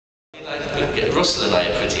Russell and I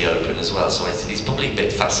are pretty open as well, so I said he's probably a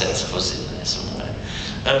bit facets of us in there somewhere.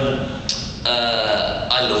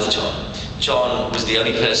 I love John. John was the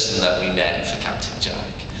only person that we met for Captain Jack.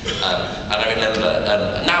 And I remember,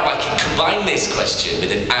 now I can combine this question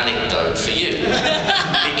with an anecdote for you.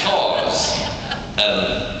 Because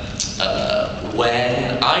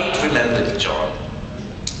when I remembered John,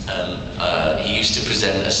 he used to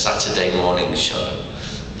present a Saturday morning show.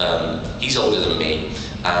 He's older than me,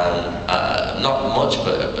 and not much,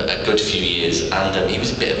 but a good few years. And he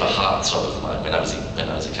was a bit of a heartthrob of mine when I was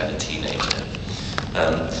a kind of teenager.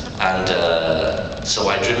 So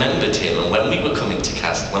I remembered him, and when we were coming to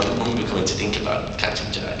cast, when we were coming to think about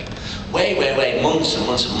Captain Jack, way, months and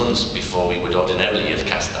months and months before we would ordinarily have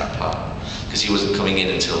cast that part, because he wasn't coming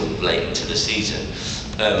in until late into the season.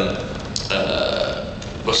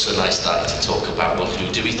 Russell and I started to talk about, well, who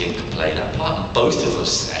do we think could play that part? And both of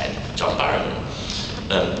us said John Barrowman.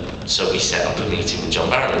 So we set up a meeting with John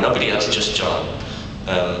Barrowman, nobody else, just John.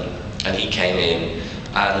 And he came in,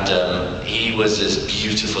 and he was as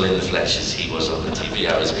beautiful in the flesh as he was on the TV,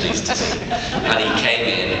 I was pleased to see. And he came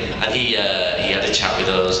in, and he had a chat with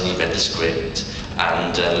us, and he read the script,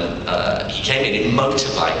 and he came in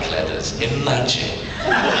motorbike leathers. Imagine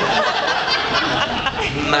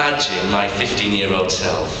my 15-year-old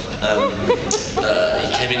self. He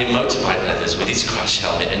came in motorbike leathers with his crash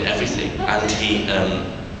helmet and everything, and he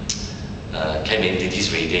came in, did his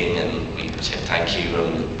reading, and we said thank you,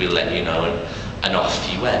 and we'll let you know, and off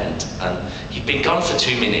he went. And he'd been gone for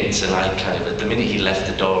 2 minutes, and I kind of, at the minute he left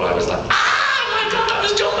the door, I was like, ah, my God, that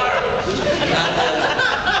was John Barrowman!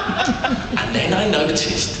 And then I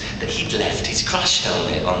noticed that he'd left his crash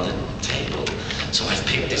helmet on the table. So I've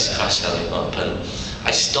picked this crash helmet up, and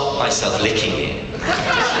I stopped myself licking it.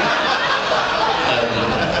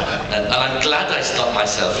 And I'm glad I stopped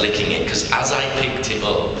myself licking it, because as I picked it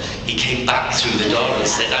up, he came back through the door and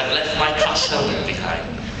said, I've left my crash helmet behind.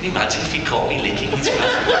 Can you imagine if he caught me licking his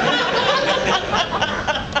crash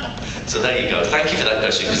helmet? So there you go. Thank you for that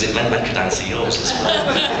question, because it meant I could answer yours as well.